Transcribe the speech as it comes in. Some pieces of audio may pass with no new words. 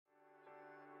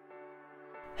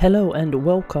Hello and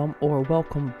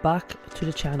welcome back to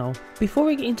the channel. Before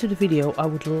we get into the video, I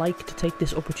would like to take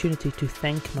this opportunity to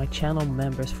thank my channel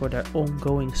members for their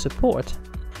ongoing support.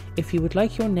 If you would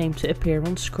like your name to appear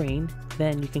on screen,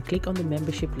 then you can click on the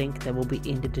membership link that will be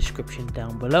in the description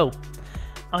down below.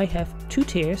 I have two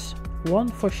tiers, one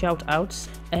for shout outs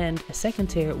and a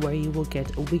second tier where you will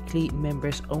get weekly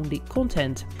members only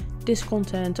content. This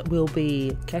content will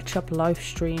be catch-up live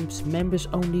streams, members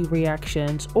only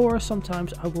reactions, or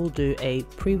sometimes I will do a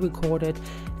pre-recorded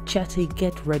chatty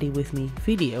get ready with me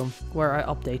video where I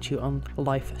update you on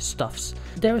life stuffs.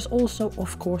 There is also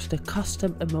of course the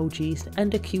custom emojis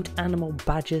and the cute animal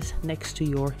badges next to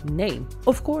your name.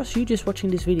 Of course, you just watching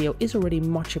this video is already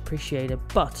much appreciated,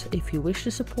 but if you wish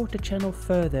to support the channel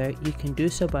further, you can do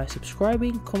so by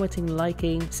subscribing, commenting,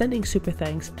 liking, sending super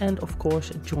thanks, and of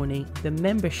course joining the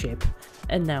membership.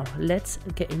 And now let's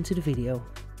get into the video.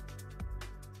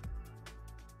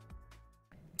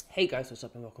 Hey guys, what's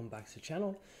up and welcome back to the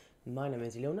channel. My name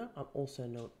is Ilona. I'm also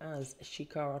known as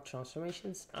Chikara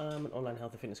Transformations. I'm an online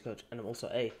health and fitness coach and I'm also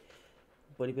a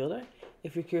bodybuilder.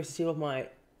 If you're curious to see what my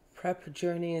prep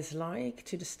journey is like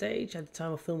to the stage at the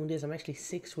time of filming this, I'm actually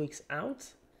 6 weeks out.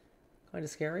 Kind of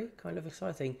scary, kind of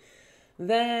exciting.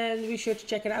 Then be sure to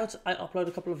check it out. I upload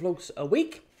a couple of vlogs a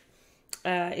week.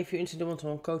 If you're interested in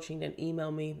one-to-one coaching, then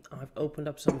email me. I've opened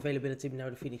up some availability now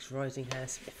the Phoenix Rising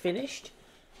has finished.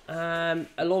 A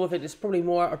lot of it is probably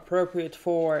more appropriate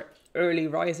for early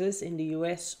risers in the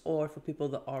US or for people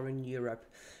that are in Europe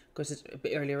because it's a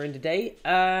bit earlier in the day.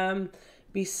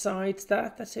 Besides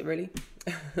that, that's it really.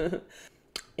 Today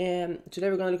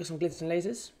we're going to look at some glitters and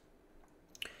lasers.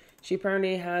 She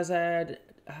apparently has had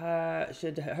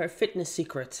her fitness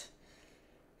secret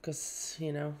because,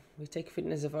 you know, we take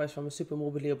fitness advice from a super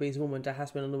morbidly obese woman that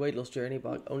has been on the weight loss journey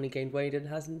but only gained weight and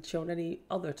hasn't shown any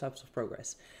other types of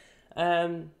progress.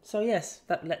 So yes,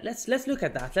 let's look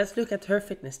at that. Let's look at her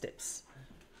fitness tips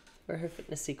or her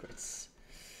fitness secrets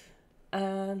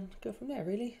and go from there,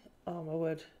 really. Oh my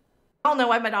word. Y'all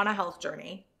know I've been on a health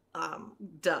journey.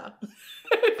 Duh.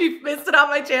 If you've missed it on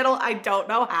my channel, I don't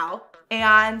know how.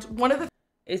 And one of the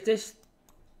is this.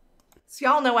 So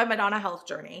y'all know I've been on a health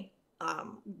journey.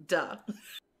 Duh.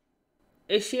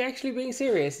 Is she actually being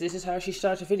serious? This is how she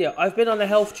starts a video. I've been on a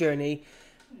health journey.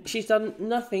 She's done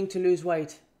nothing to lose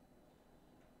weight.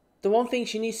 The one thing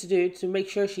she needs to do to make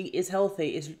sure she is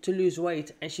healthy is to lose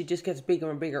weight, and she just gets bigger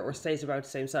and bigger or stays about the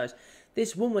same size.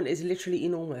 This woman is literally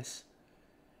enormous.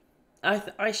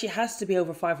 She has to be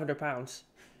over 500 pounds.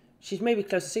 She's maybe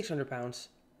close to 600 pounds.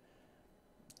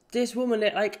 This woman,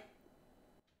 like...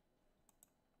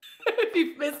 If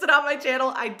you've missed it on my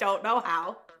channel, I don't know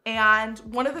how. And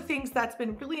one of the things that's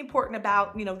been really important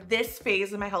about, you know, this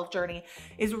phase of my health journey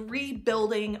is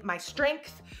rebuilding my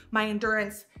strength, my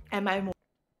endurance, and my...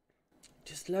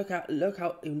 Just look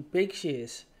how big she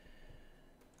is.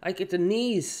 Like at the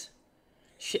knees.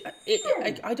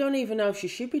 I don't even know if she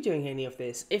should be doing any of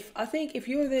this. I think if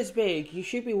you're this big, you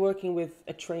should be working with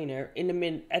a trainer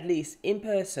at least in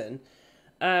person.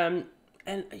 And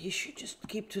you should just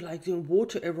keep to like doing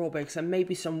water aerobics and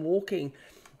maybe some walking.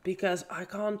 Because I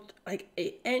can't, like,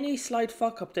 any slight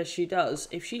fuck up that she does,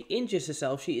 if she injures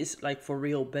herself, she is like for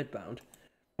real bedbound.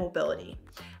 Mobility.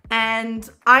 And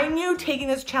I knew taking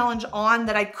this challenge on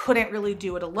that I couldn't really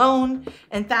do it alone.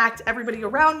 In fact, everybody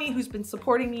around me who's been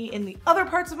supporting me in the other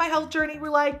parts of my health journey were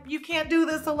like, you can't do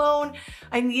this alone.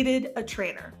 I needed a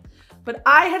trainer. But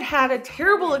I had had a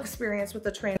terrible experience with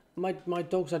the trainer. My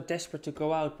dogs are desperate to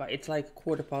go out, but it's like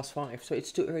 5:15, so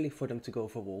it's too early for them to go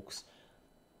for walks.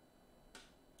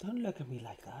 Don't look at me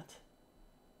like that.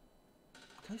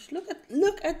 Just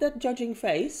look at that judging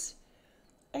face.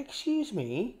 Excuse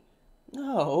me.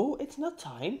 No, it's not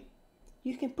time.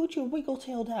 You can put your wiggle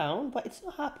tail down, but it's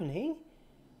not happening.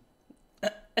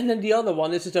 And then the other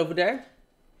one is just over there.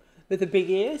 With the big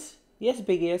ears. Yes,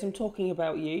 big ears, I'm talking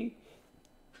about you.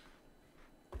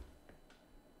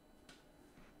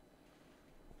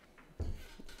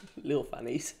 Little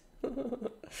fannies.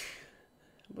 But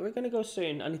we're gonna go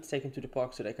soon. I need to take them to the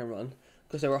park so they can run.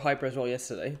 Because they were hyper as well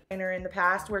yesterday. In the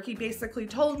past where he basically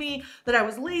told me that I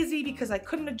was lazy because I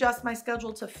couldn't adjust my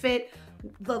schedule to fit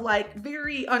the like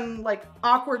very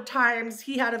awkward times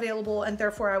he had available, and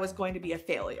therefore I was going to be a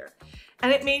failure.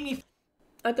 And it made me...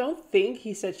 I don't think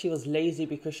he said she was lazy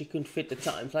because she couldn't fit the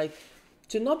times. Like,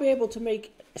 to not be able to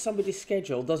make somebody's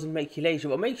schedule doesn't make you lazy.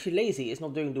 What makes you lazy is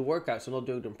not doing the workouts or not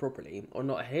doing them properly or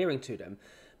not adhering to them.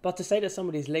 But to say that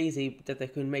somebody's lazy, that they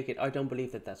couldn't make it, I don't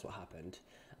believe that that's what happened.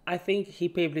 I think he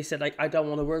probably said, like, I don't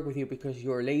want to work with you because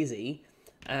you're lazy.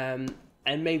 And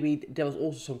maybe there was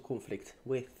also some conflict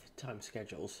with time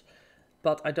schedules.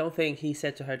 But I don't think he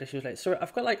said to her that she was like, sorry,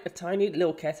 I've got like a tiny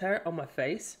little cat hair on my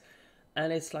face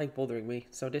and it's like bothering me.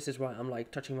 So this is why I'm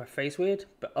like touching my face weird,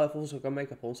 but I've also got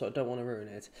makeup on, so I don't want to ruin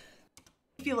it.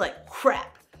 I feel like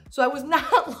crap. So I was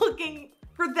not looking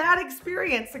for that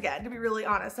experience again, to be really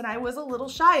honest. And I was a little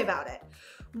shy about it.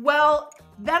 Well,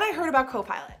 then I heard about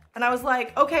Copilot and I was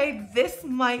like, okay, this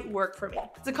might work for me.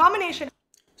 It's a combination.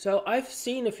 So I've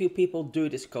seen a few people do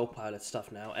this Copilot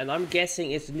stuff now, and I'm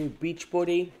guessing it's the new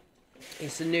Beachbody.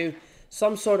 It's the new,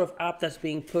 some sort of app that's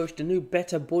being pushed, the new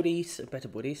Better Bodies,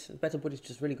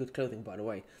 just really good clothing, by the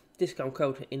way. Discount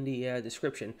code in the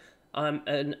description. I'm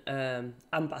an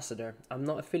ambassador. I'm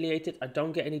not affiliated. I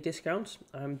don't get any discounts.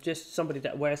 I'm just somebody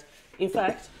that wears, in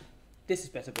fact, this is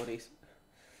Better Bodies.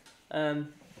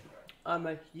 I'm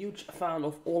a huge fan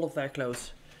of all of their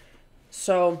clothes.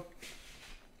 So,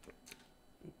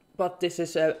 but this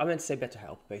is, I meant to say Better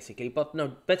Help, basically. But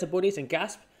no, Better Bodies and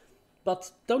Gasp.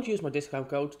 But don't use my discount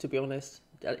code, to be honest.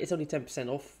 It's only 10%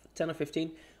 off, 10 or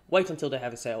 15. Wait until they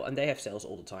have a sale, and they have sales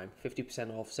all the time.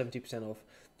 50% off, 70% off.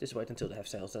 Just wait until they have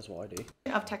sales, that's what I do.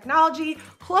 Of technology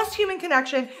plus human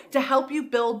connection to help you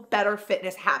build better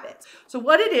fitness habits. So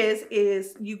what it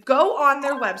is you go on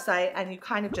their website and you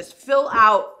kind of just fill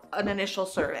out an initial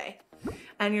survey.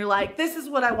 And you're like, this is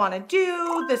what I want to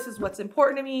do. This is what's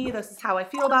important to me. This is how I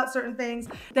feel about certain things.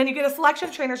 Then you get a selection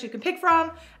of trainers you can pick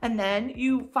from. And then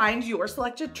you find your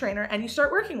selected trainer and you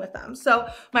start working with them. So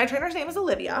my trainer's name is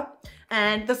Olivia.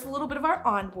 And this is a little bit of our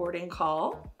onboarding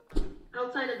call.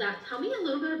 Outside of that, tell me a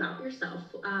little bit about yourself.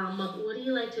 What do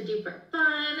you like to do for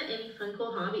fun? Any fun,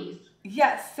 cool hobbies?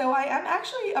 Yes, so I am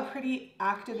actually a pretty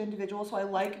active individual. So I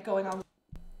like going on.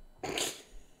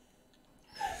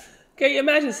 Can you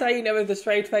imagine saying that with a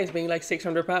straight face, being like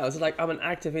 600 pounds? Like, I'm an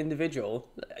active individual.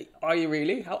 Are you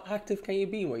really? How active can you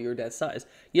be when you're that size?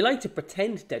 You like to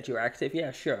pretend that you're active.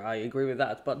 Yeah, sure, I agree with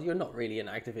that. But you're not really an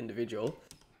active individual.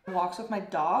 Walks with my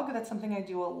dog. That's something I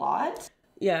do a lot.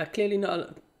 Yeah, clearly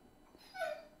not.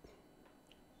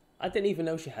 I didn't even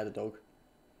know she had a dog.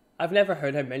 I've never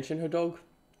heard her mention her dog.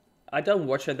 I don't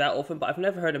watch her that often, but I've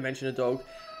never heard her mention a dog.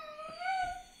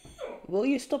 Will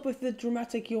you stop with the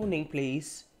dramatic yawning,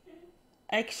 please?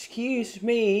 Excuse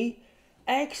me.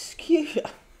 Excuse...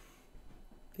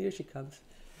 Here she comes.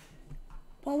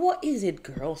 Well, what is it,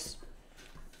 girls?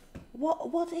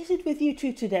 What is it with you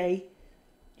two today?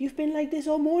 You've been like this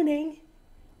all morning.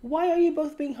 Why are you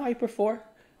both being hyper for?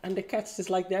 And the cat's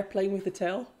just like there playing with the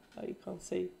tail. Oh, you can't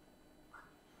see.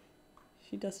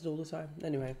 She does it all the time.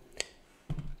 Anyway.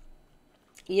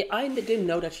 Yeah, I didn't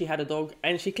know that she had a dog.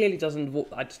 And she clearly doesn't walk.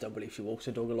 I just don't believe she walks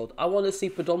her dog a lot. I want to see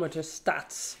pedometer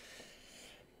stats.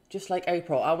 Just like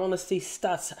April. I want to see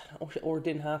stats. Or it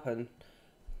didn't happen.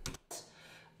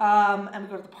 And we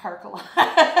go to the park a lot.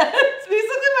 It's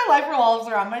basically my life revolves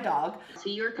around my dog. So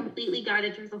you're completely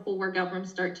guided through the whole workout from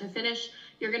start to finish.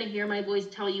 You're going to hear my voice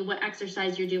tell you what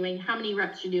exercise you're doing, how many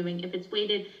reps you're doing, if it's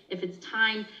weighted, if it's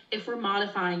timed, if we're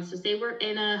modifying. So say we're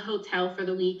in a hotel for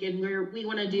the week and we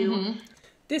want to do...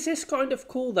 This is kind of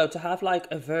cool though, to have like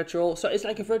a virtual, so it's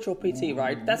like a virtual PT,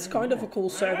 right? That's kind of a cool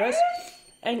service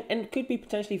and could be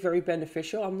potentially very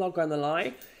beneficial, I'm not gonna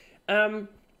lie.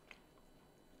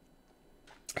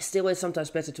 Still, it's sometimes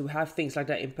better to have things like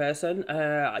that in person.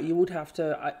 You would have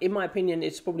to, in my opinion,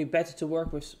 it's probably better to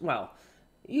work with, well,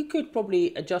 you could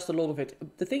probably adjust a lot of it.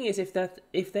 The thing is, if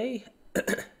they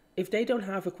if they don't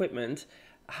have equipment,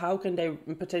 how can they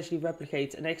potentially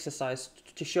replicate an exercise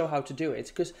to show how to do it?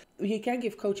 Because you can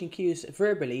give coaching cues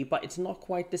verbally, but it's not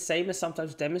quite the same as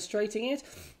sometimes demonstrating it.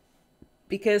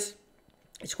 Because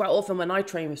it's quite often when I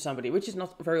train with somebody, which is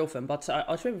not very often, but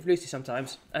I train with Lucy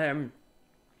sometimes. And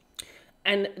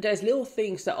there's little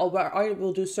things that where I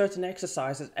will do certain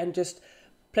exercises and just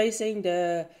placing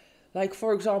the, like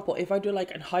for example, if I do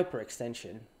like a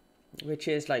hyperextension, which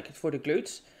is like for the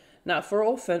glutes. Now, for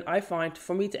often I find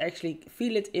for me to actually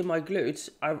feel it in my glutes,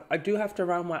 I do have to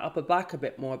round my upper back a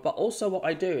bit more. But also what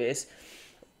I do is,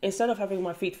 instead of having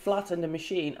my feet flat in the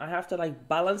machine, I have to like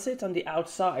balance it on the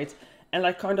outside and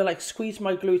like kind of like squeeze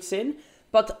my glutes in.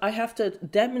 But I have to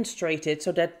demonstrate it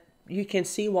so that you can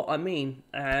see what I mean,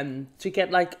 to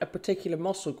get like a particular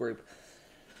muscle group.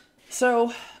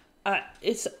 So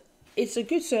it's a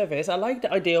good service. I like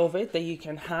the idea of it, that you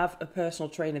can have a personal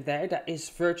trainer there that is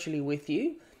virtually with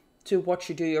you to watch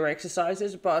you do your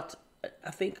exercises. But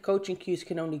I think coaching cues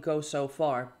can only go so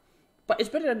far. But it's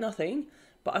better than nothing.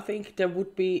 But I think there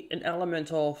would be an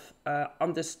element of,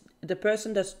 the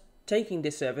person that's taking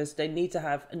this service, they need to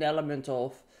have an element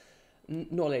of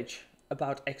knowledge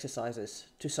about exercises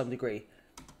to some degree.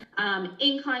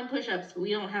 Incline push-ups,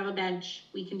 we don't have a bench.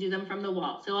 We can do them from the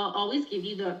wall. So I'll always give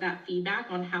you that feedback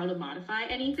on how to modify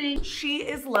anything. She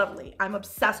is lovely. I'm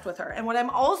obsessed with her. And what I'm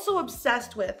also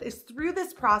obsessed with is through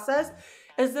this process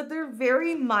is that they're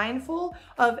very mindful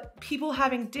of people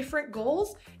having different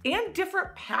goals and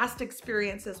different past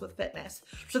experiences with fitness.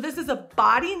 So this is a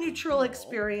body neutral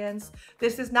experience.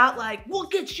 This is not like, we'll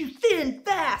get you thin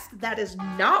fast. That is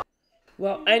not.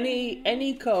 Well,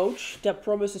 any coach that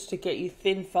promises to get you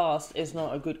thin fast is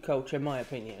not a good coach, in my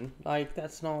opinion. Like,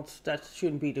 that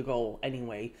shouldn't be the goal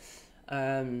anyway.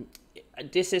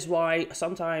 This is why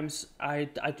sometimes I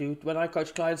do, when I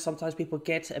coach clients, sometimes people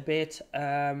get a bit,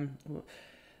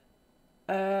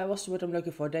 what's the word I'm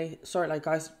looking for? Sorry, like,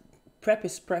 guys, prep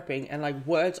is prepping, and like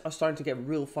words are starting to get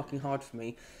real fucking hard for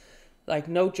me. Like,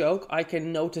 no joke, I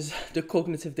can notice the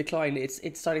cognitive decline.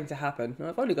 It's starting to happen.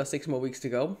 I've only got 6 more weeks to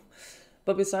go.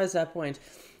 But besides that point,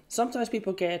 sometimes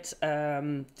people get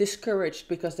discouraged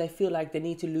because they feel like they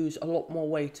need to lose a lot more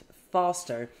weight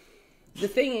faster. The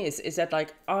thing is that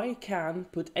like, I can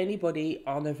put anybody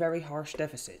on a very harsh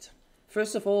deficit.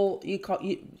 First of all,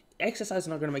 exercise is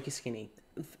not going to make you skinny.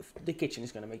 The kitchen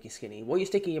is going to make you skinny. What you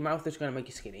stick in your mouth is going to make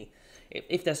you skinny,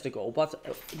 if that's the goal. But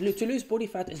to lose body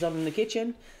fat is done in the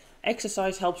kitchen.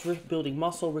 Exercise helps with building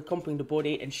muscle, reconditioning the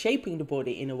body, and shaping the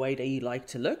body in a way that you like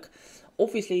to look.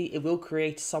 Obviously, it will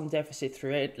create some deficit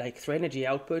through it, like through energy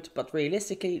output, but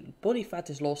realistically, body fat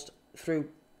is lost through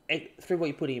what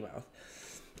you put in your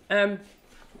mouth.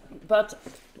 But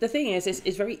the thing is,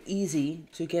 it's very easy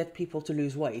to get people to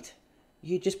lose weight.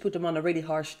 You just put them on a really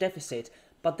harsh deficit,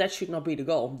 but that should not be the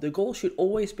goal. The goal should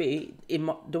always be,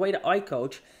 the way that I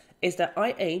coach, is that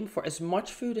I aim for as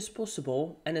much food as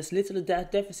possible and as little of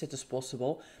that deficit as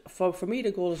possible. For me,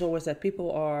 the goal is always that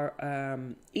people are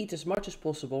eat as much as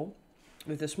possible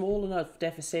with a small enough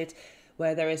deficit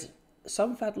where there is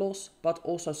some fat loss, but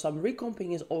also some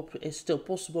recomping is still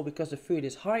possible because the food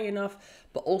is high enough,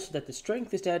 but also that the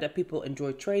strength is there, that people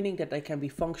enjoy training, that they can be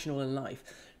functional in life.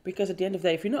 Because at the end of the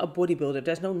day, if you're not a bodybuilder,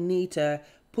 there's no need to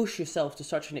push yourself to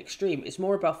such an extreme. It's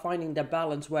more about finding that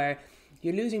balance where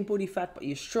you're losing body fat, but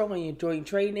you're strong and you're doing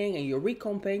training and you're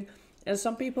recomping. And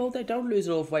some people, they don't lose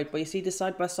a lot of weight, but you see the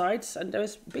side by sides and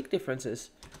there's big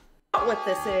differences. What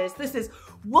this is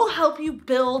we'll help you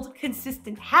build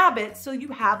consistent habits so you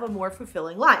have a more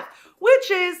fulfilling life,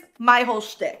 which is my whole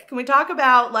shtick. Can we talk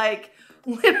about like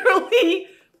literally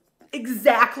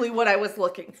exactly what I was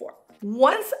looking for?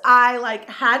 Once I like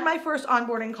had my first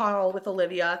onboarding call with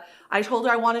Olivia, I told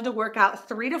her I wanted to work out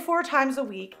 3 to 4 times a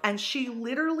week, and she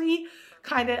literally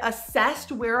kind of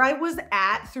assessed where I was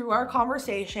at through our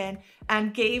conversation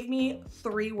and gave me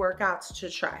 3 workouts to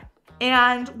try.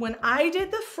 And when I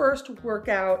did the first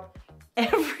workout,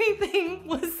 everything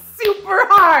was super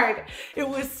hard. It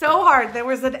was so hard. There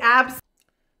was an abs.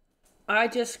 I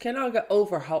just cannot get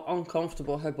over how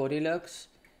uncomfortable her body looks.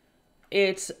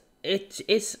 It's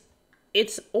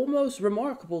almost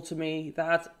remarkable to me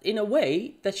that, in a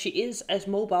way, that she is as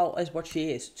mobile as what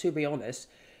she is, to be honest.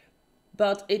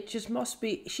 But it just must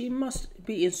be, she must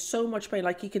be in so much pain.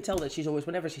 Like, you can tell that she's always,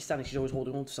 whenever she's standing, she's always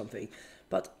holding on to something.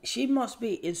 But she must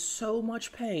be in so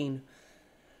much pain.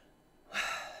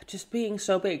 Just being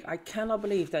so big. I cannot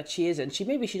believe that she isn't.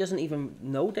 Maybe she doesn't even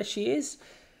know that she is.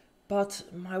 But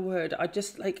my word, I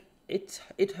just, like,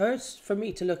 it hurts for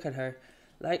me to look at her.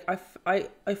 Like,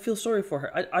 I feel sorry for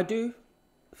her. I do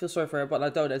feel sorry for her, but I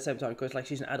don't at the same time, because, like,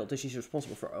 she's an adult and she's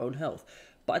responsible for her own health.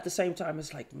 But at the same time,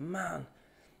 it's like, man,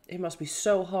 it must be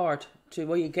so hard to,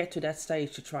 when you get to that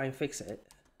stage, to try and fix it.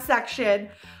 Section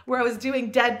where I was doing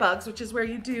dead bugs, which is where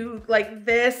you do like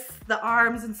this, the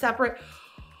arms and separate.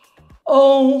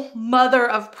 Oh, mother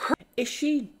of pearl. Is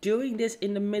she doing this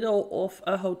in the middle of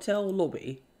a hotel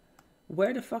lobby?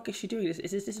 Where the fuck is she doing this?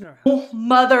 Is this in her house? Oh,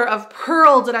 mother of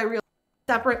pearl, did I realize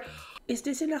separate? Is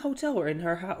this in a hotel or in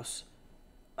her house?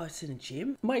 Oh, it's in a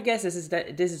gym? My guess is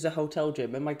that this is a hotel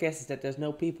gym, and my guess is that there's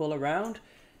no people around.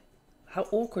 How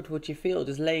awkward would you feel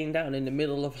just laying down in the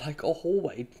middle of like a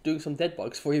hallway doing some dead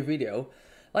bugs for your video?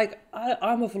 Like,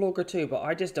 I'm a vlogger too, but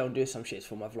I just don't do some shit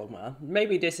for my vlog, man.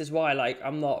 Maybe this is why, like,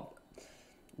 I'm not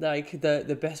like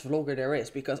the best vlogger there is,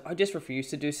 because I just refuse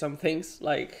to do some things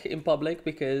like in public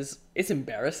because it's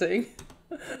embarrassing.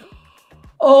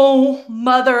 Oh,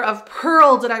 mother of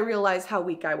pearl, did I realize how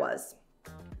weak I was.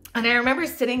 And I remember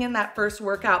sitting in that first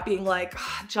workout being like,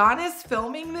 John is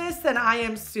filming this and I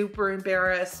am super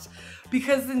embarrassed,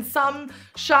 because in some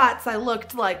shots I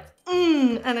looked like,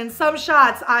 and in some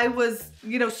shots I was,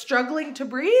 you know, struggling to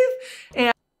breathe.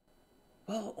 And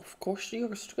well, of course you're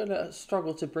gonna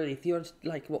struggle to breathe. You're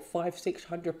like, what,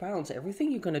 500-600 pounds.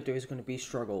 Everything you're gonna do is gonna be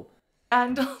struggle.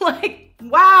 And like,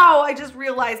 wow, I just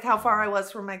realized how far I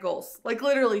was from my goals. Like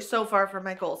literally so far from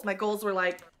my goals. My goals were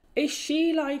like... Is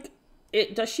she like,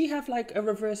 does she have like a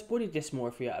reverse body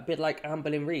dysmorphia? A bit like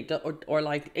Amberlynn Reid or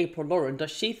like April Lauren?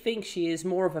 Does she think she is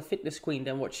more of a fitness queen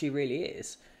than what she really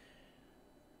is?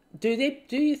 Do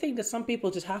you think that some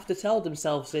people just have to tell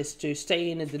themselves this to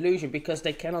stay in a delusion because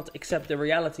they cannot accept the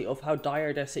reality of how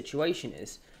dire their situation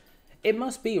is? It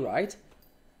must be, right?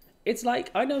 It's like,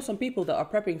 I know some people that are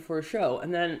prepping for a show,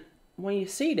 and then when you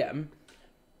see them,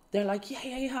 they're like,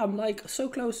 yeah, I'm like so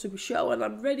close to the show, and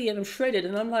I'm ready, and I'm shredded,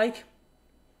 and I'm like,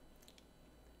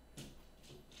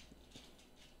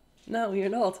 no, you're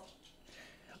not.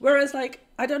 Whereas, like,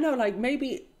 I don't know, like,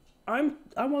 maybe I'm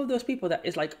one of those people that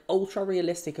is like ultra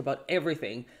realistic about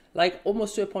everything, like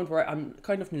almost to a point where I'm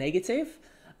kind of negative.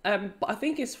 But I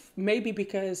think it's maybe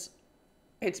because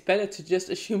it's better to just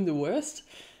assume the worst,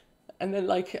 and then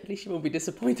like at least you won't be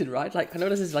disappointed, right? Like I know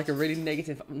this is like a really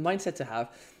negative mindset to have,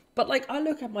 but like I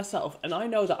look at myself and I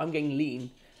know that I'm getting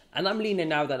lean, and I'm leaner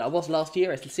now than I was last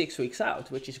year at 6 weeks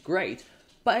out, which is great.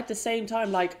 But at the same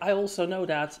time, like I also know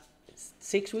that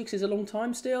 6 weeks is a long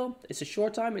time still. It's a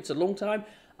short time, it's a long time.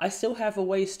 I still have a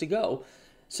ways to go.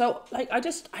 So, like, I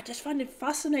just find it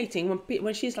fascinating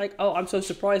when she's like, oh, I'm so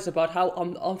surprised about how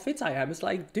unfit I am. It's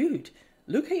like, dude,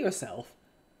 look at yourself.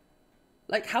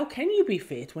 Like, how can you be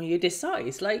fit when you're this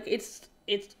size? Like, it's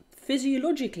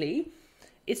physiologically,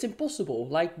 it's impossible.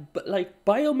 Like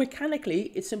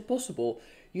biomechanically, it's impossible.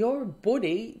 Your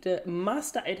body, the mass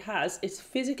that it has, it's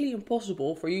physically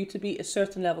impossible for you to be a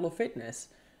certain level of fitness.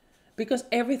 Because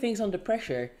everything's under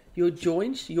pressure. Your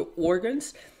joints, your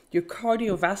organs, your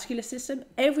cardiovascular system,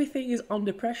 everything is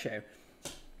under pressure.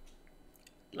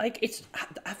 Like,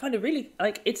 I find it really,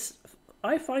 like,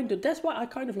 I find that that's why I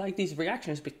kind of like these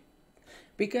reactions,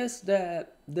 because the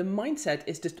mindset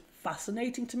is just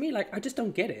fascinating to me. Like, I just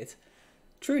don't get it.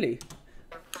 Truly.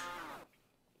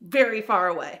 Very far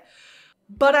away.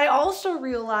 But I also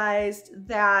realized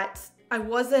that I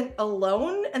wasn't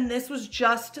alone, and this was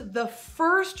just the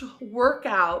first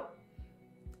workout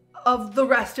of the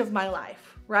rest of my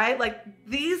life, right? Like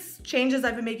these changes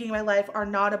I've been making in my life are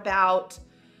not about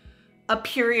a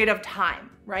period of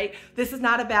time, right? This is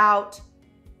not about,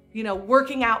 you know,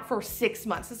 working out for 6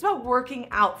 months. It's about working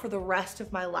out for the rest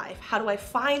of my life. How do I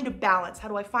find balance? How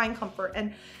do I find comfort?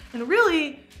 And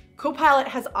really, Copilot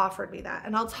has offered me that.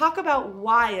 And I'll talk about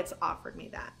why it's offered me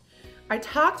that. I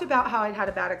talked about how I'd had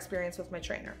a bad experience with my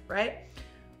trainer, right?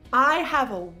 I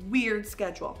have a weird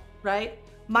schedule, right?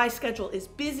 My schedule is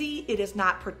busy, it is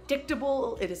not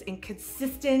predictable, it is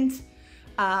inconsistent,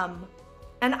 and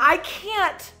I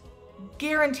can't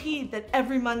guarantee that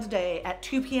every Monday at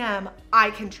 2 p.m.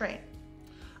 I can train.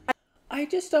 I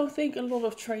just don't think a lot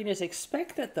of trainers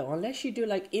expect that though, unless you do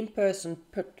like in-person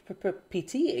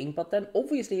PTing, but then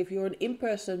obviously if you're an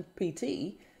in-person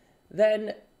PT,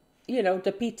 then you know,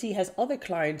 the PT has other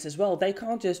clients as well. They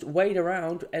can't just wait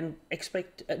around and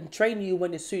expect and train you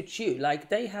when it suits you. Like,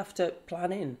 they have to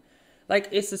plan in. Like,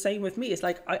 it's the same with me. It's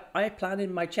like, I plan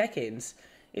in my check-ins.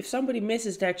 If somebody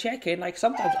misses their check-in, like,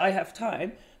 sometimes I have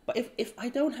time. But if I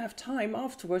don't have time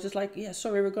afterwards, it's like, yeah,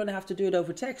 sorry, we're going to have to do it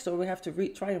over text, or we have to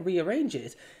try and rearrange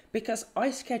it. Because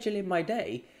I schedule in my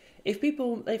day. If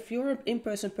you're an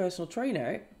in-person personal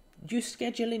trainer, you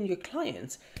schedule in your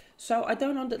clients. So I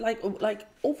don't like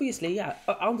obviously, yeah,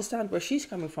 I understand where she's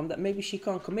coming from, that maybe she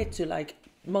can't commit to like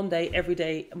Monday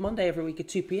every week at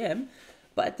 2 p.m.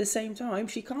 But at the same time,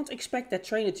 she can't expect that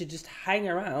trainer to just hang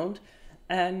around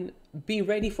and be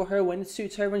ready for her when it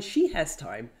suits her when she has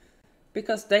time.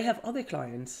 Because they have other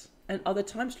clients and other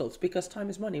time slots, because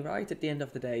time is money, right? At the end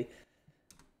of the day.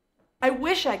 I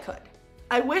wish I could.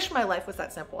 I wish my life was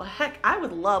that simple. Heck, I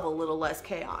would love a little less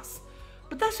chaos.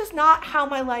 But that's just not how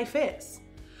my life is.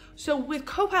 So with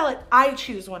Copilot, I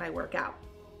choose when I work out.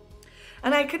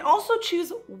 And I can also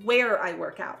choose where I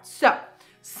work out. So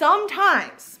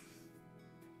sometimes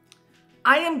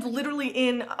I am literally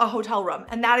in a hotel room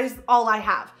and that is all I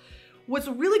have. What's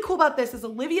really cool about this is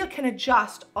Olivia can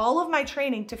adjust all of my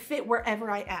training to fit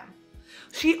wherever I am.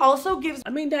 She also gives...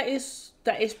 I mean, that is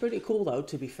pretty cool though,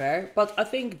 to be fair. But I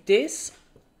think this...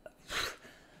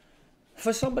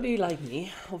 For somebody like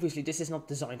me, obviously this is not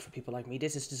designed for people like me.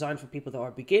 This is designed for people that are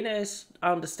beginners.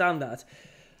 I understand that.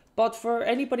 But for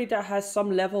anybody that has some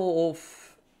level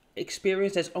of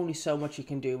experience, there's only so much you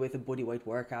can do with a bodyweight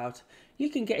workout.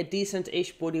 You can get a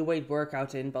decent-ish bodyweight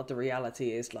workout in, but the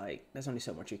reality is like, there's only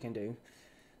so much you can do.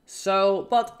 So,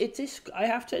 but it is, I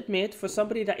have to admit, for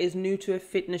somebody that is new to a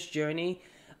fitness journey,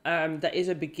 that is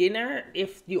a beginner,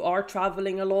 if you are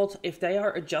traveling a lot, if they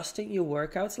are adjusting your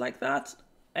workouts like that,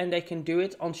 and they can do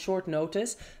it on short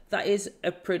notice, that is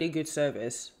a pretty good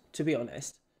service, to be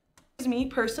honest. Me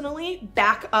personally,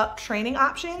 backup training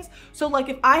options. So like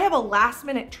if I have a last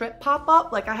minute trip pop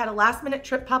up, like I had a last minute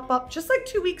trip pop up just like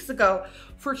 2 weeks ago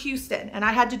for Houston, and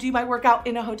I had to do my workout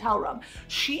in a hotel room.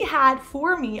 She had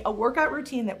for me a workout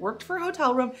routine that worked for a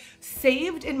hotel room,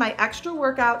 saved in my extra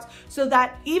workouts, so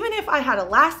that even if I had a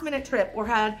last minute trip or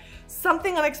had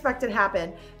something unexpected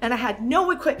happen and I had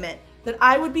no equipment, that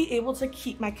I would be able to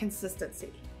keep my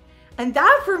consistency. And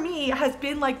that for me has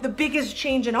been like the biggest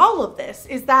change in all of this,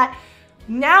 is that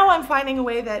now I'm finding a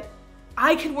way that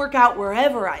I can work out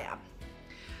wherever I am.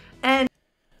 And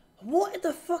what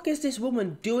the fuck is this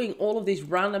woman doing all of these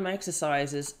random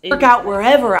exercises? Work out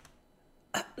wherever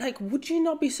like, would you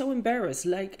not be so embarrassed,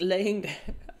 like, laying there?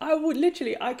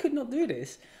 I could not do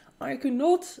this. I could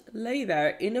not lay there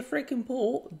in a freaking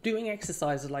pool doing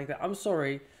exercises like that. I'm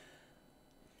sorry.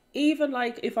 Even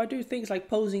like if I do things like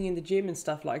posing in the gym and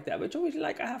stuff like that, which always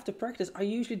like I have to practice, I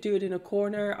usually do it in a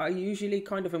corner. I usually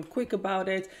kind of am quick about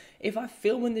it. If I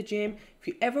film in the gym, if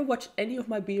you ever watch any of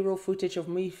my B-roll footage of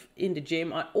me in the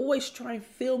gym, I always try and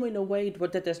film in a way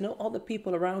that there's no other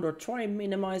people around, or try and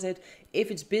minimize it.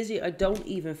 If it's busy, I don't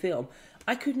even film.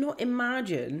 I could not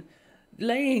imagine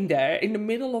laying there in the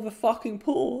middle of a fucking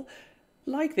pool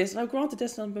like this. Now granted,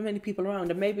 there's not many people around,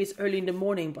 and maybe it's early in the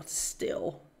morning, but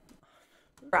still.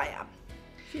 I am.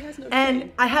 She has no and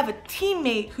shame. I have a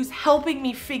teammate who's helping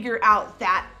me figure out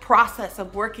that process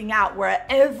of working out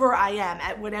wherever I am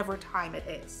at whatever time it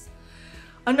is.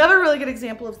 Another really good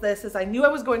example of this is I knew I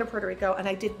was going to Puerto Rico and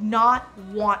I did not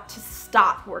want to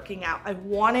stop working out. I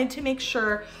wanted to make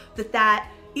sure that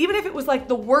even if it was like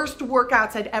the worst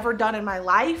workouts I'd ever done in my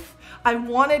life, I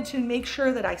wanted to make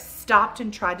sure that I stopped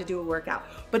and tried to do a workout.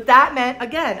 But that meant,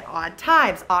 again, odd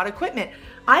times, odd equipment.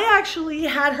 I actually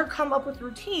had her come up with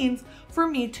routines for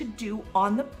me to do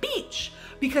on the beach,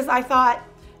 because I thought,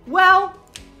 well,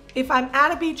 if I'm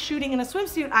at a beach shooting in a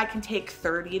swimsuit, I can take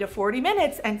 30 to 40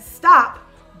 minutes and stop,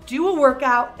 do a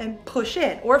workout and push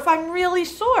in. Or if I'm really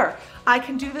sore, I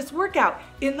can do this workout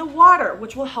in the water,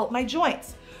 which will help my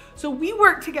joints. So we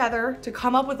worked together to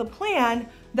come up with a plan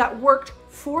that worked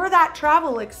for that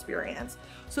travel experience,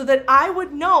 so that I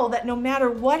would know that no matter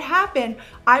what happened,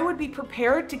 I would be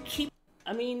prepared to keep.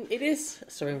 I mean, it is...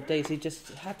 Sorry, Daisy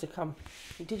just had to come.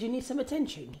 Did you need some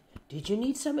attention? Did you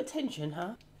need some attention,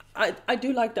 huh? I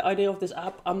do like the idea of this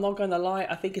app. I'm not gonna lie.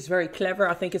 I think it's very clever.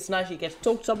 I think it's nice you get to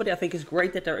talk to somebody. I think it's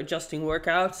great that they're adjusting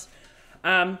workouts.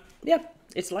 Yeah,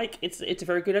 it's a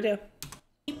very good idea.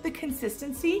 Keep the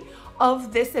consistency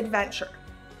of this adventure.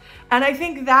 And I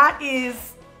think that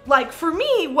is, like, for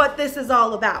me, what this is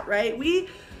all about, right? We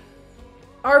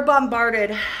are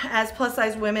bombarded as plus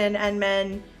size women and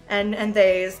men and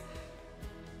theys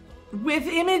with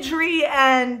imagery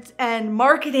and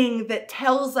marketing that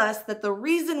tells us that the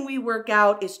reason we work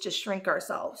out is to shrink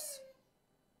ourselves,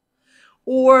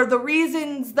 or the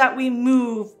reasons that we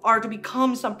move are to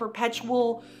become some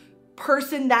perpetual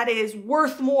person that is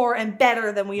worth more and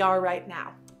better than we are right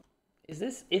now. Is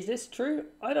this true?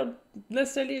 I don't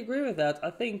necessarily agree with that. I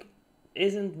think,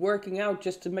 isn't working out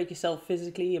just to make yourself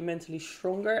physically and mentally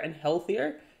stronger and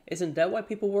healthier? Isn't that why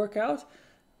people work out?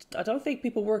 I don't think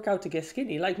people work out to get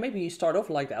skinny. Like, maybe you start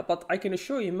off like that, but I can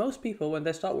assure you most people, when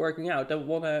they start working out, they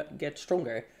want to get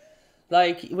stronger.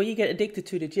 Like, when you get addicted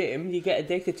to the gym, you get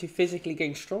addicted to physically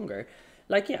getting stronger.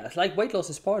 Like, yeah, like weight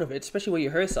loss is part of it, especially when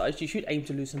you're her size. You should aim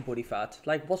to lose some body fat.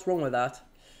 Like, what's wrong with that?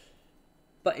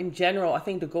 But in general, I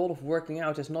think the goal of working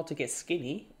out is not to get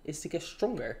skinny, it's to get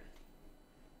stronger.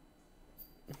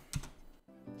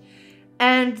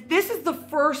 And this is the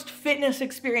first fitness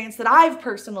experience that I've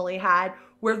personally had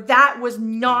where that was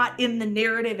not in the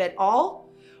narrative at all.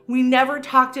 We never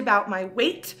talked about my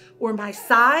weight or my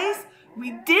size.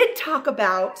 We did talk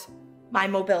about my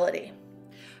mobility.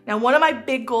 Now, one of my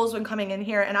big goals when coming in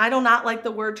here, and I do not like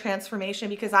the word transformation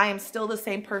because I am still the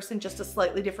same person, just a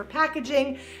slightly different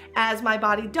packaging, as my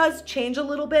body does change a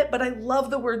little bit, but I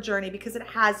love the word journey because it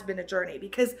has been a journey,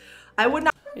 because I would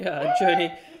not... Yeah, a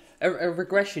journey, a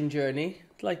regression journey,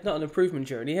 like not an improvement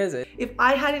journey, is it? If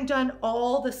I hadn't done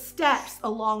all the steps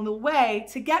along the way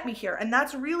to get me here. And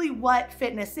that's really what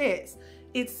fitness is.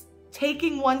 It's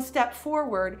taking one step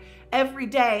forward every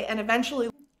day and eventually...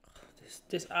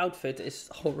 This outfit is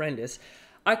horrendous.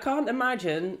 I can't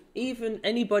imagine even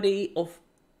anybody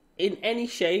in any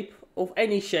shape, of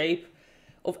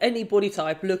any body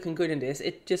type looking good in this.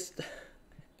 It just,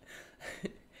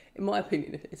 in my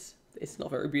opinion, it's not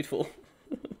very beautiful.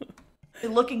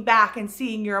 Looking back and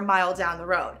seeing you're a mile down the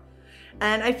road.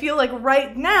 And I feel like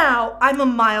right now I'm a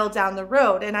mile down the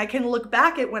road, and I can look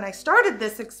back at when I started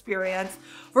this experience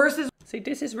versus See,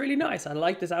 this is really nice. I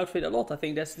like this outfit a lot. I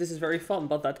think this is very fun.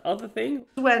 But that other thing,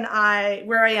 where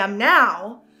I am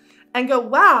now, and go,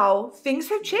 wow, things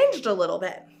have changed a little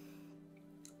bit.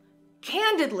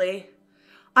 Candidly,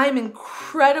 I'm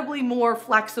incredibly more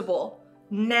flexible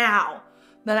now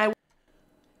than I.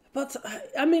 but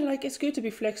I mean, like, it's good to be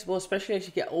flexible, especially as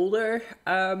you get older.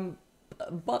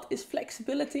 But is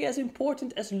flexibility as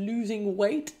important as losing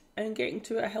weight and getting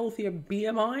to a healthier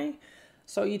BMI?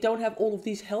 So you don't have all of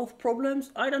these health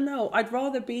problems? I don't know. I'd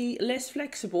rather be less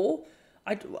flexible.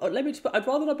 I'd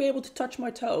rather not be able to touch my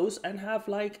toes and have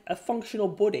like a functional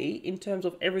body in terms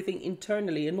of everything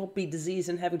internally and not be diseased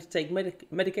and having to take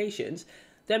medications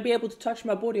than be able to touch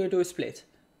my body or do a split.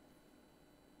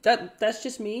 That's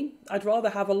just me. I'd rather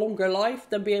have a longer life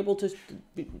than be able to,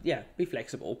 be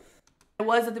flexible. I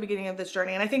was at the beginning of this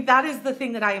journey, and I think that is the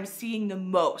thing that I am seeing the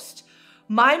most.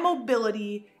 My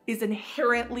mobility is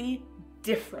inherently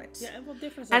different. Yeah, and what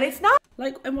difference? And it's not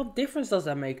like, and what difference does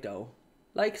that make though?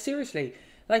 Like, seriously,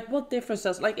 like, what difference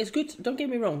does, like, it's good, don't get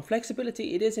me wrong,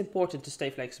 flexibility, it is important to stay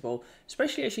flexible,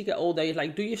 especially as you get older, you,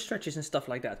 like, do your stretches and stuff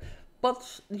like that.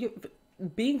 But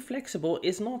being flexible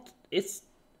is not,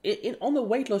 on the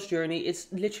weight loss journey,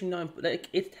 it's literally not, like,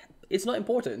 it's not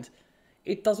important.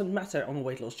 It doesn't matter on a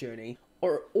weight loss journey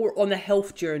or on a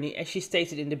health journey, as she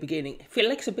stated in the beginning.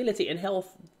 Flexibility and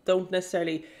health don't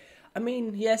necessarily, I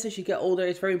mean, yes, as you get older,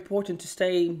 it's very important to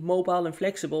stay mobile and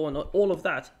flexible and all of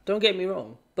that. Don't get me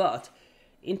wrong. But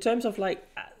in terms of like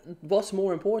what's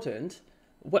more important,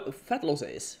 what fat loss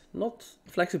is, not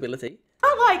flexibility.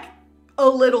 not like a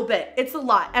little bit. It's a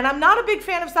lot. And I'm not a big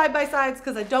fan of side-by-sides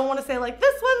because I don't want to say like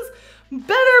this one's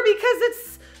better because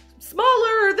it's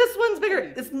smaller or this one's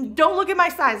bigger. Don't look at my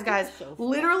size, guys.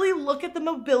 Literally look at the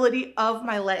mobility of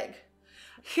my leg.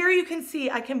 Here you can see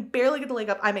I can barely get the leg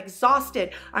up. I'm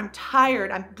exhausted. I'm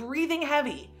tired. I'm breathing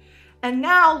heavy. And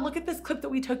now look at this clip that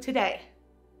we took today.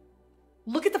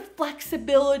 Look at the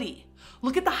flexibility.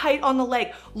 Look at the height on the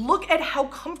leg. Look at how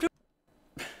comfortable.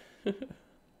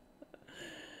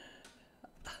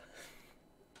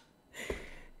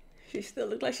 She still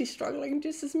looks like she's struggling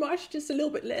just as much, just a little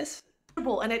bit less.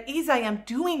 And at ease I am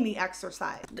doing the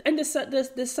exercise. And the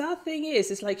sad thing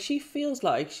is like she feels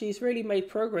like she's really made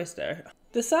progress there.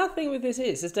 The sad thing with this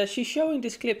is that she's showing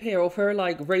this clip here of her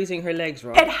like raising her legs,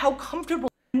 right? And how comfortable.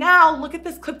 Now look at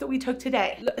this clip that we took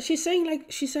today. She's saying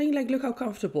like, look how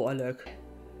comfortable I look.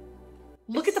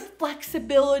 Look at the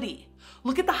flexibility.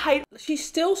 Look at the height. She's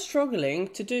still struggling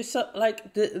to do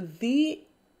like the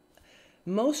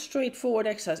most straightforward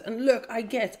exercise. And look, I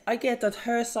get that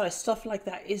her size, stuff like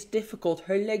that is difficult.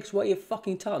 Her legs weigh a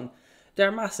fucking ton.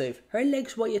 They're massive. Her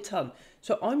legs weigh a ton.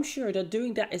 So I'm sure that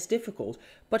doing that is difficult.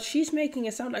 But she's making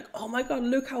it sound like, oh my god,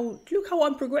 look how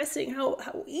I'm progressing, how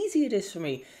easy it is for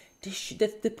me.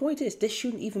 The point is, this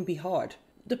shouldn't even be hard.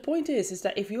 The point is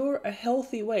that if you're a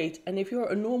healthy weight and if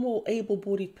you're a normal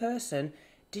able-bodied person,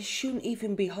 this shouldn't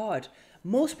even be hard.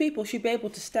 Most people should be able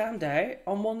to stand there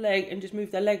on one leg and just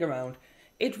move their leg around.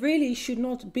 It really should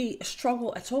not be a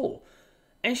struggle at all.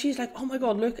 And she's like, oh my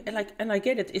god, look, and I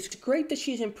get it. It's great that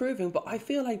she's improving, but I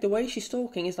feel like the way she's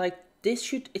talking is like, it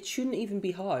shouldn't even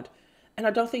be hard. And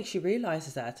I don't think she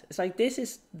realizes that. It's like, this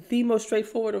is the most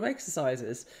straightforward of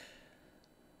exercises.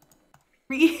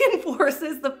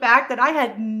 Reinforces the fact that I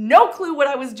had no clue what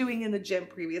I was doing in the gym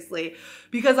previously,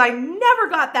 because I never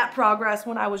got that progress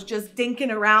when I was just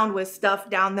dinking around with stuff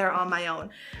down there on my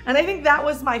own. And I think that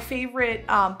was my favorite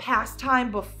pastime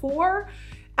before.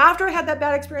 After I had that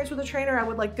bad experience with a trainer, I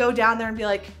would like go down there and be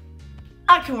like,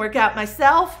 I can work out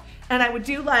myself. And I would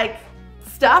do like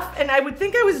stuff and I would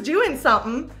think I was doing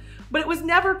something, but it was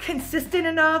never consistent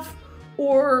enough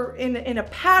or in a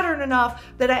pattern enough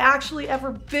that I actually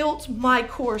ever built my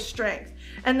core strength.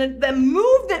 And the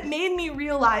move that made me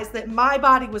realize that my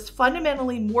body was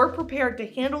fundamentally more prepared to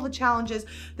handle the challenges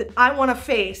that I want to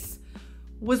face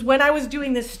was when I was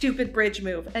doing this stupid bridge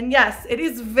move. And yes, it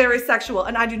is very sexual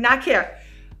and I do not care.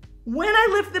 When I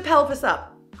lift the pelvis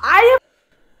up,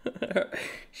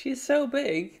 She's so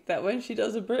big that when she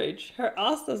does a bridge, her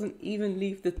ass doesn't even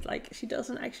leave she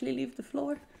doesn't actually leave the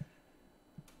floor.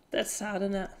 That's sad,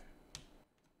 isn't it?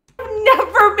 I've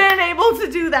never been able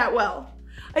to do that well.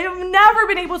 I have never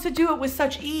been able to do it with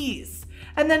such ease.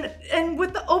 And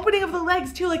with the opening of the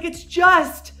legs too, like it's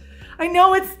just, I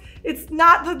know it's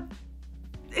not the,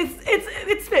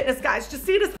 it's fitness, guys. Just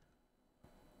see it as.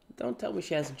 Don't tell me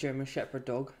she has a German Shepherd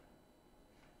dog.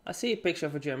 I see a picture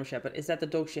of a German Shepherd. Is that the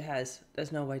dog she has?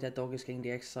 There's no way that dog is getting the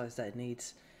exercise that it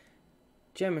needs.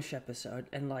 German Shepherds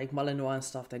and like Malinois and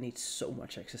stuff, they need so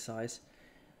much exercise.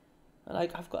 And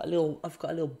like I've got a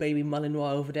little baby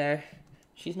Malinois over there.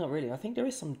 She's not really. I think there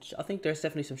is some. I think there's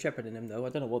definitely some shepherd in them, though. I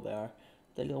don't know what they are.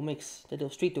 They're little mix. They're little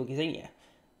street doggies, ain't you?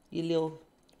 You little.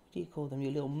 What do you call them?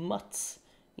 You little mutts.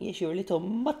 Yes, you're a little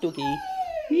mutt doggy.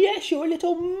 Yes, you're a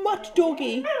little mutt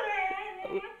doggy.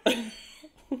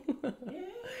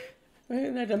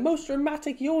 They're the most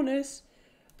dramatic yawners.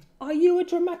 Are you a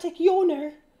dramatic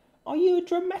yawner? Are you a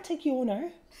dramatic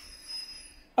yawner?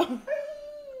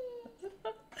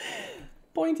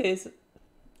 Point is,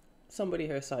 somebody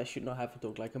her size should not have a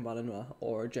dog like a Malinois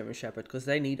or a German Shepherd, because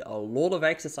they need a lot of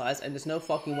exercise, and there's no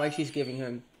fucking way she's giving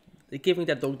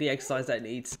that dog the exercise that it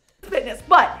needs. Fitness,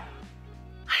 but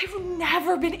I've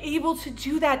never been able to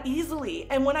do that easily.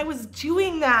 And when I was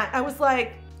doing that, I was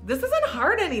like, this isn't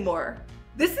hard anymore.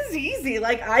 This is easy.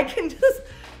 Like I can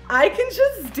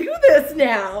just do this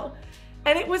now.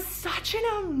 And it was such an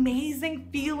amazing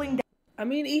feeling. I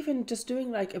mean, even just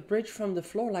doing like a bridge from the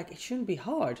floor, like it shouldn't be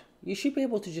hard. You should be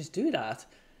able to just do that.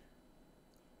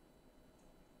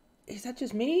 Is that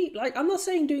just me? Like, I'm not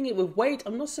saying doing it with weight.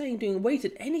 I'm not saying doing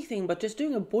weighted anything, but just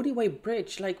doing a bodyweight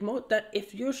bridge. Like, that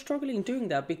if you're struggling doing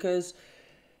that because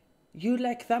you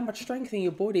lack that much strength in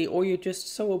your body, or you're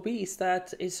just so obese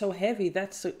that it's so heavy,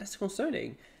 that's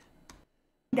concerning.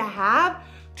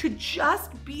 To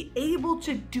just be able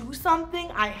to do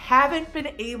something I haven't been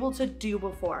able to do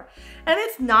before. And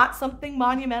it's not something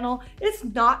monumental, it's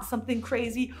not something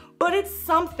crazy, but it's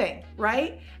something,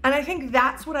 right? And I think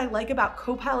that's what I like about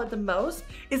Copilot the most,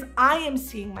 is I am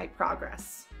seeing my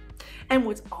progress. And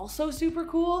what's also super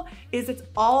cool is it's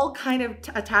all kind of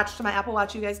attached to my Apple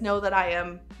Watch. You guys know that I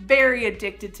am very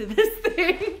addicted to this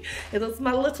thing. It's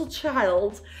my little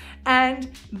child. And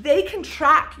they can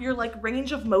track your like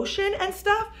range of motion and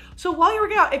stuff. So while you're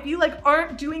working out, if you like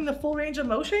aren't doing the full range of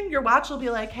motion, your watch will be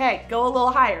like, hey, go a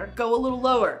little higher, go a little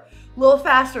lower, a little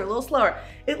faster, a little slower.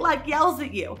 It like yells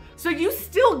at you. So you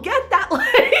still get that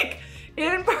like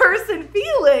in-person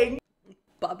feeling.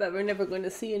 But I bet we're never going to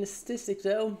see any statistics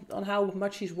though on how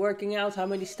much she's working out, how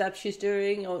many steps she's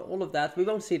doing, all of that. We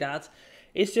won't see that.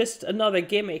 It's just another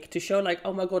gimmick to show like,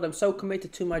 oh my God, I'm so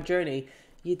committed to my journey.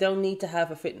 You don't need to have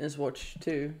a fitness watch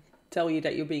to tell you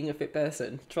that you're being a fit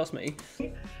person. Trust me.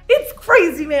 It's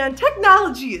crazy, man.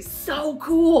 Technology is so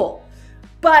cool.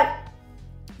 But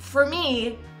for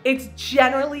me, it's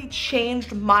generally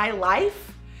changed my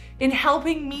life in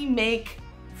helping me make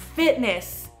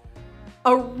fitness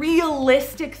a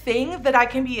realistic thing that I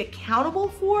can be accountable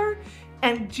for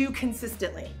and do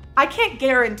consistently. I can't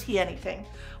guarantee anything,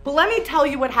 but let me tell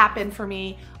you what happened for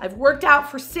me. I've worked out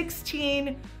for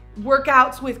 16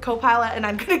 workouts with Copilot, and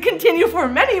I'm gonna continue for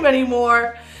many, many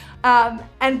more.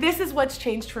 And this is what's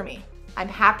changed for me. I'm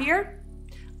happier,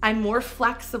 I'm more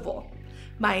flexible,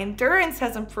 my endurance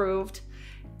has improved,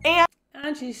 and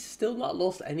she's still not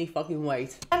lost any fucking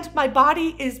weight. And my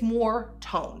body is more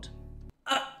toned.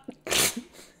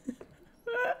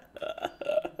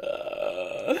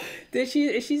 Is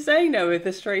she saying that with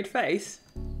a straight face?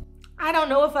 I don't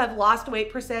know if I've lost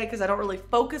weight per se, because I don't really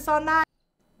focus on that.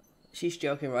 She's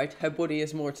joking, right? Her body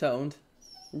is more toned.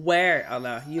 Where,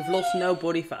 Anna? You've lost no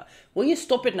body fat. Will you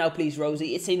stop it now, please,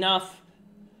 Rosie? It's enough.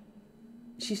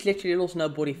 She's literally lost no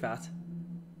body fat.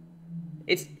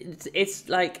 It's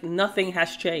like nothing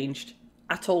has changed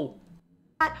at all.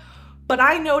 But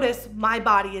I notice my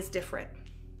body is different.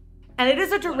 And it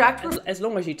is a direct... As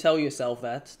long as you tell yourself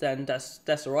that, then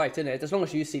that's all right, isn't it? As long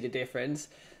as you see the difference.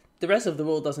 The rest of the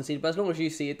world doesn't see it, but as long as you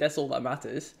see it, that's all that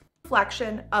matters.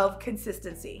 Reflection of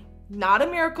consistency. Not a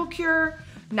miracle cure,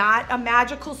 not a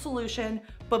magical solution,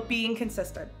 but being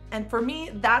consistent. And for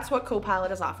me, that's what Copilot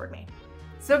has offered me.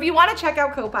 So if you want to check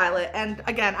out Copilot, and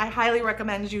again, I highly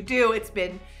recommend you do, it's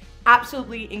been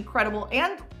absolutely incredible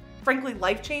and frankly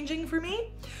life-changing for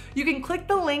me. You can click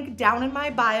the link down in my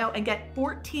bio and get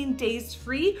 14 days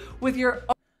free with your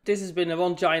own This has been a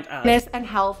one giant ad. fitness and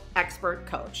health expert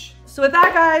coach. So with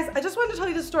that, guys, I just wanted to tell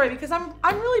you this story because I'm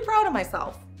really proud of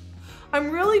myself. I'm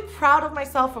really proud of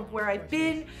myself of where I've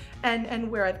been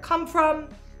and where I've come from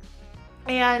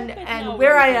and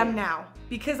where I am now.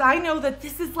 Because I know that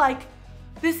this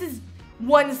is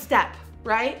one step,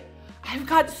 right? I've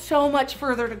got so much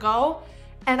further to go,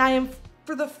 and I am,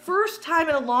 for the first time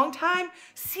in a long time,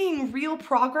 seeing real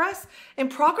progress and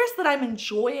progress that I'm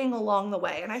enjoying along the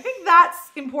way. And I think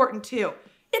that's important too.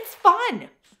 It's fun.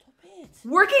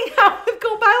 Working out with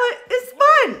Copilot is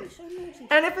fun.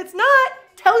 And if it's not,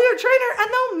 tell your trainer and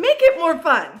they'll make it more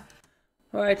fun.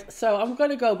 All right, so I'm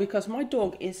gonna go because my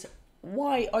dog is...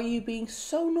 Why are you being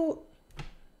so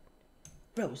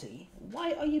Rosie,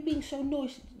 why are you being so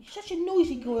noisy? You're such a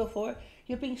noisy girl for.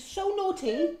 You're being so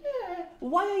naughty.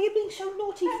 Why are you being so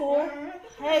naughty for?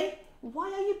 Hey,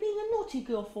 Why are you being a naughty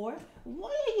girl for? Why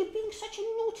are you being such a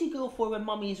naughty girl for when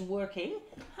Mummy is working?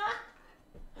 Huh?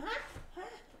 Huh? Huh?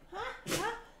 Huh?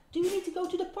 Huh? Do we need to go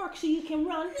to the park so you can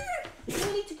run? Do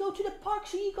we need to go to the park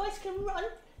so you guys can run?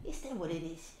 Is that what it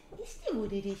is? Is that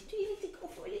what it is? Do you need to go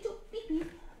for a little pee-pee?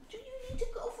 Do you need to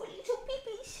go for little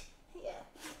pee-pees? Yeah.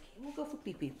 Okay, we'll go for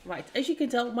pee-pee. Right, as you can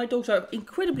tell, my dogs are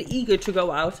incredibly eager to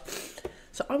go out.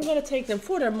 So I'm going to take them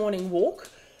for their morning walk.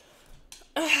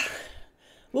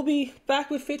 We'll be back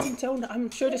with Fit and Toned. I'm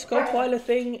sure this co-pilot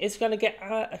thing is going to get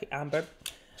Amber.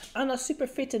 Anna super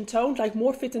fit and toned, like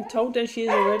more fit and toned than she is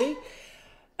already.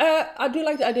 I do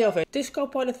like the idea of it. This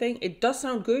co-pilot thing, it does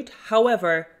sound good.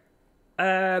 However,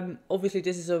 obviously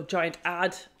this is a giant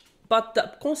ad. But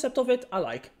the concept of it, I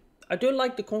like. I do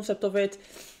like the concept of it.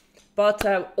 But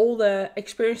all the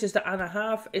experiences that Anna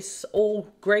have, it's all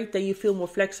great that you feel more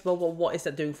flexible. But what is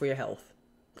that doing for your health?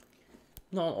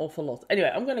 Not an awful lot.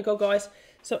 Anyway, I'm gonna go, guys.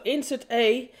 So insert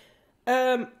a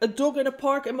dog in a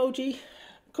park emoji.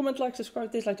 Comment, like,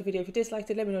 subscribe, dislike the video. If you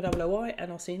disliked it, let me know down below why.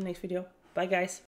 And I'll see you in the next video. Bye, guys.